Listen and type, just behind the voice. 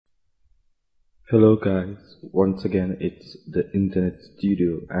Hello guys, once again it's the Internet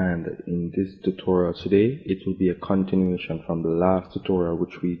Studio, and in this tutorial today it will be a continuation from the last tutorial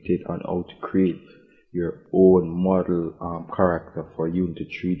which we did on how to create your own model character for Unity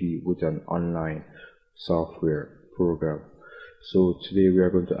 3D with an online software program. So today we are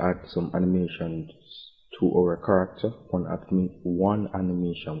going to add some animations to our character, one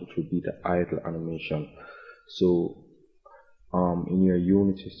animation which will be the idle animation. So in your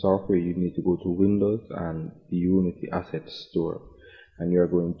Unity software, you need to go to Windows and the Unity Asset Store, and you're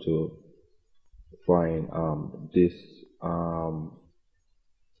going to find this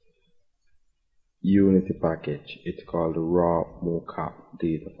Unity package. It's called raw mocap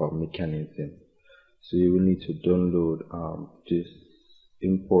data for mechanism. So you will need to download this,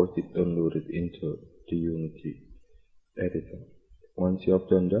 import it, download it into the Unity editor. Once you have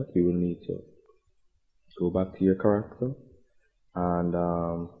done that, you will need to go back to your character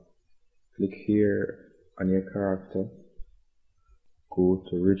and click here on your character, go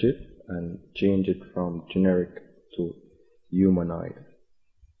to rigid and change it from generic to humanoid.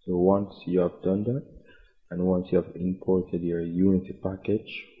 So once you have done that, and once you have imported your Unity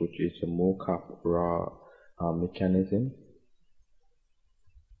package, which is a mocap raw mechanism,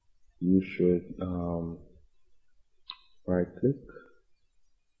 you should right click,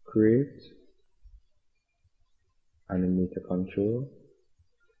 create animator controller.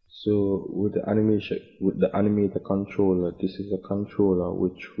 So with the animator controller, this is a controller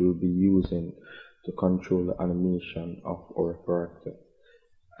which we'll be using to control the animation of our character.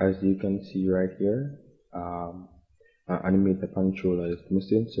 As you can see right here, our animator controller is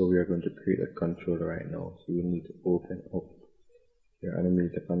missing, so we are going to create a controller right now. So you need to open up your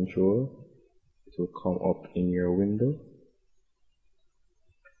animator controller. It will come up in your window.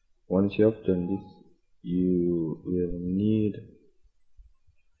 Once you have done this, you will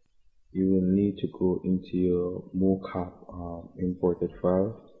need to go into your mocap imported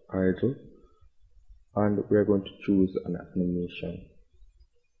file, idle, and we are going to choose an animation.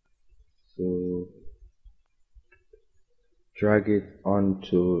 So drag it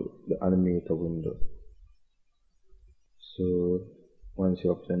onto the animator window. So once you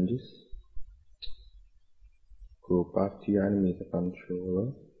have done this, go back to your animator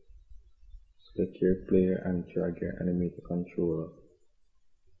controller, select your player and drag your animator controller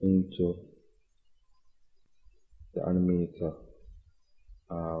into the animator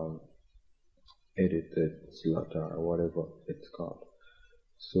edited slot or whatever it's called.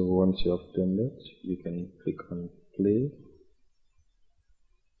 So once you have done that, you can click on play.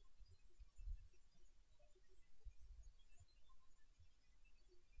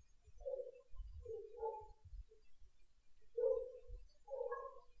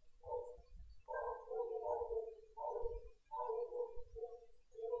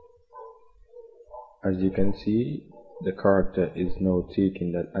 As you can see, the character is now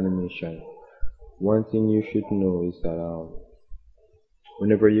taking that animation. One thing you should know is that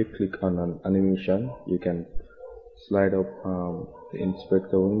whenever you click on an animation, you can slide up the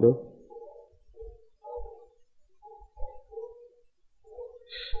inspector window.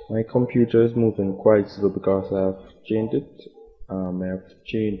 My computer is moving quite slow because I have changed it. I have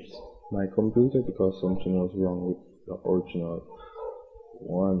changed my computer because something was wrong with the original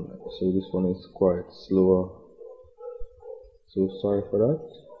one, so this one is quite slower. So sorry for that.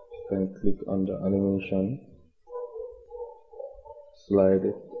 You can click on the animation, slide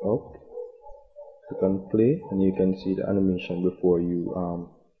it up, click on play, and you can see the animation before you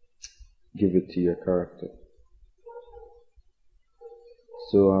give it to your character.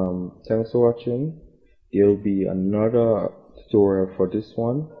 So thanks for watching. There will be another tutorial for this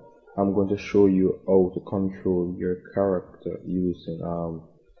one. I'm going to show you how to control your character using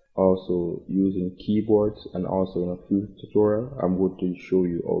also using keyboards, and also in a future tutorial I'm going to show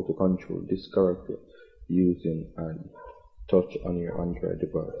you how to control this character using a touch on your Android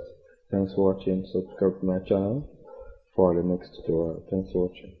device. Thanks for watching. Subscribe to my channel for the next tutorial. Thanks for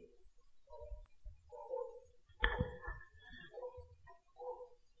watching.